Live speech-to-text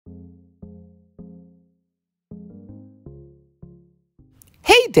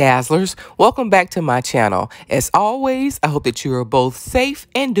Hey Dazzlers, welcome back to my channel. As always, I hope that you are both safe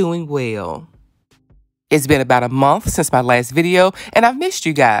and doing well. It's been about a month since my last video and I've missed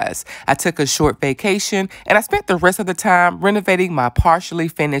you guys. I took a short vacation and I spent the rest of the time renovating my partially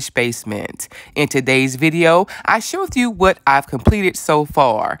finished basement. In today's video, I share with you what I've completed so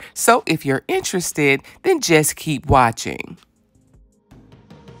far. So if you're interested, then just keep watching.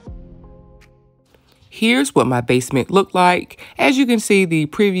 Here's what my basement looked like. As you can see, the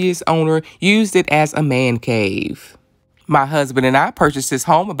previous owner used it as a man cave. My husband and I purchased this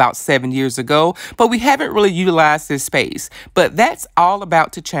home about 7 years ago, but we haven't really utilized this space. But that's all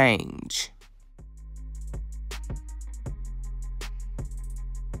about to change.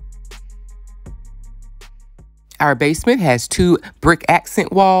 Our basement has 2 brick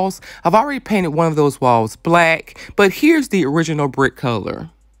accent walls. I've already painted one of those walls black, but here's the original brick color.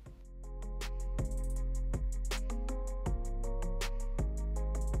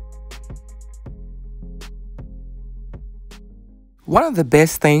 One of the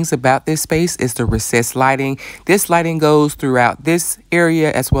best things about this space is the recessed lighting. This lighting goes throughout this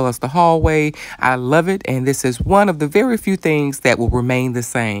area as well as the hallway. I love it, and this is one of the very few things that will remain the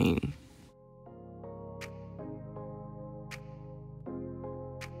same.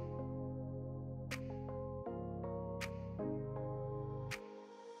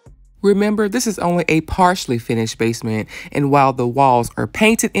 Remember, this is only a partially finished basement, and while the walls are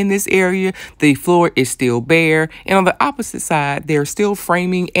painted in this area, the floor is still bare, and on the opposite side, there's still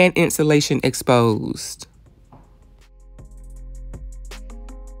framing and insulation exposed.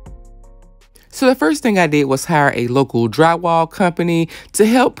 So the first thing I did was hire a local drywall company to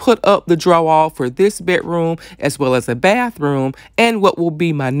help put up the drywall for this bedroom, as well as a bathroom, and what will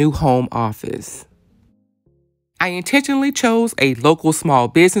be my new home office. I intentionally chose a local small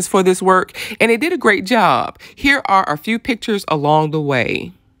business for this work, and they did a great job. Here are a few pictures along the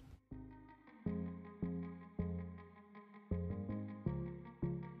way.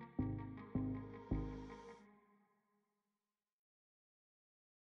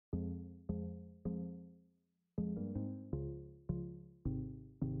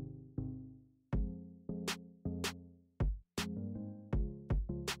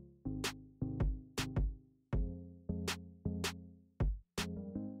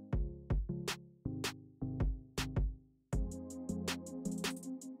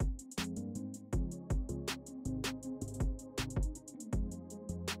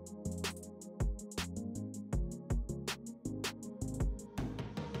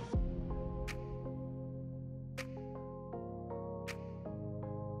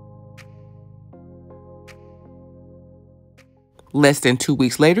 Less than 2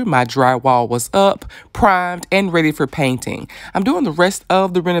 weeks later, my drywall was up, primed, and ready for painting. I'm doing the rest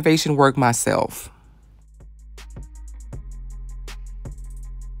of the renovation work myself.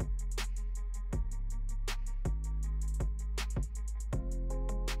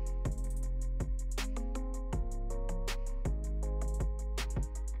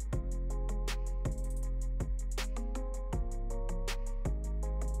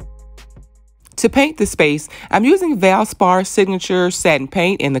 To paint the space, I'm using Valspar Signature Satin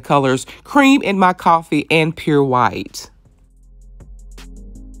Paint in the colors Cream in My Coffee and Pure White.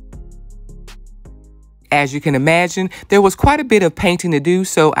 As you can imagine, there was quite a bit of painting to do,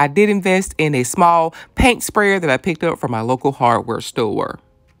 so I did invest in a small paint sprayer that I picked up from my local hardware store.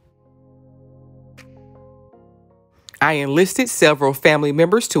 I enlisted several family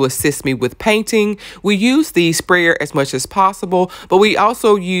members to assist me with painting. We used the sprayer as much as possible, but we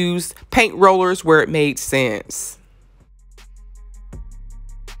also used paint rollers where it made sense.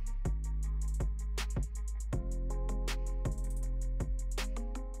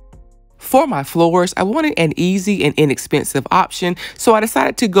 For my floors, I wanted an easy and inexpensive option, so I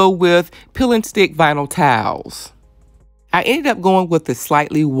decided to go with peel and stick vinyl tiles. I ended up going with the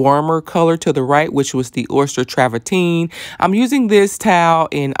slightly warmer color to the right, which was the Oyster Travertine. I'm using this tile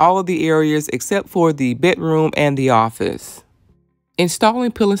in all of the areas except for the bedroom and the office.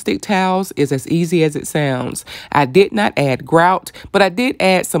 Installing peel and stick tiles is as easy as it sounds. I did not add grout, but I did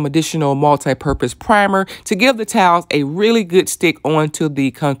add some additional multi-purpose primer to give the tiles a really good stick onto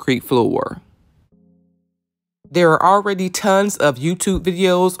the concrete floor. There are already tons of YouTube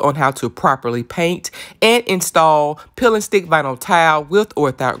videos on how to properly paint and install peel and stick vinyl tile with or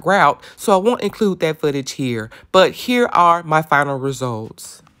without grout, so I won't include that footage here. But here are my final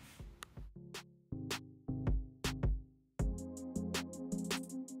results.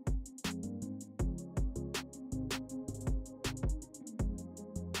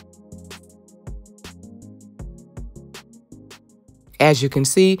 As you can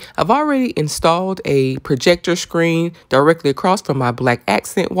see, I've already installed a projector screen directly across from my black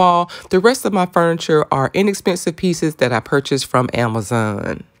accent wall. The rest of my furniture are inexpensive pieces that I purchased from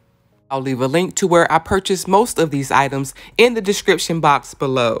Amazon. I'll leave a link to where I purchased most of these items in the description box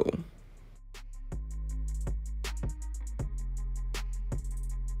below.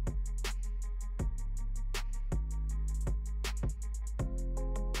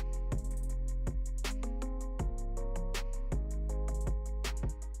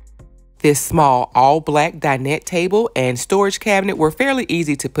 This small all-black dinette table and storage cabinet were fairly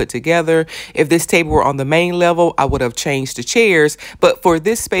easy to put together. If this table were on the main level, I would have changed the chairs, but for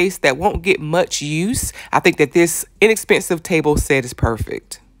this space that won't get much use, I think that this inexpensive table set is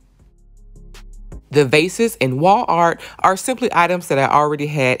perfect. The vases and wall art are simply items that I already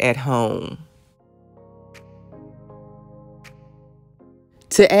had at home.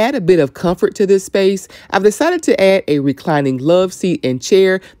 To add a bit of comfort to this space, I've decided to add a reclining love seat and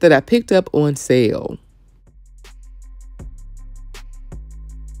chair that I picked up on sale.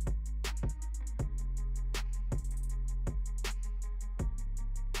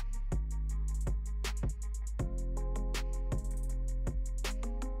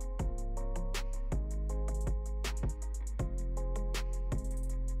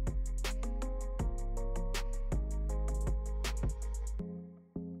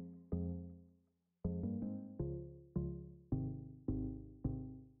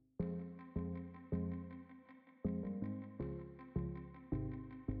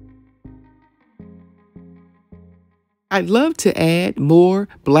 I'd love to add more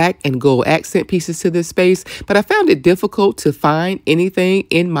black and gold accent pieces to this space, but I found it difficult to find anything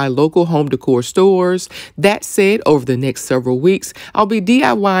in my local home decor stores. That said, over the next several weeks, I'll be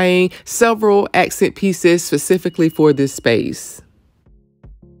DIYing several accent pieces specifically for this space.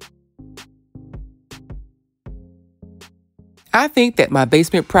 I think that my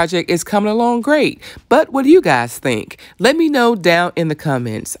basement project is coming along great, but what do you guys think? Let me know down in the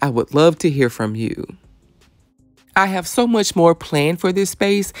comments. I would love to hear from you. I have so much more planned for this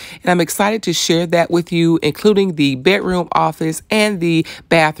space, and I'm excited to share that with you, including the bedroom, office, and the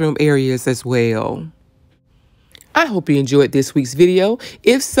bathroom areas as well. I hope you enjoyed this week's video.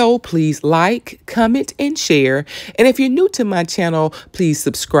 If so, please like, comment, and share. And if you're new to my channel, please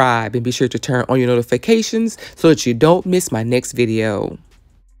subscribe and be sure to turn on your notifications so that you don't miss my next video.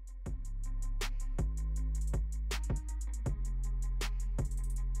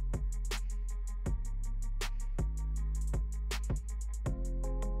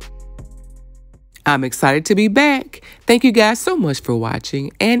 I'm excited to be back. Thank you guys so much for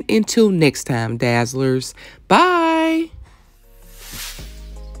watching. And until next time, Dazzlers, bye.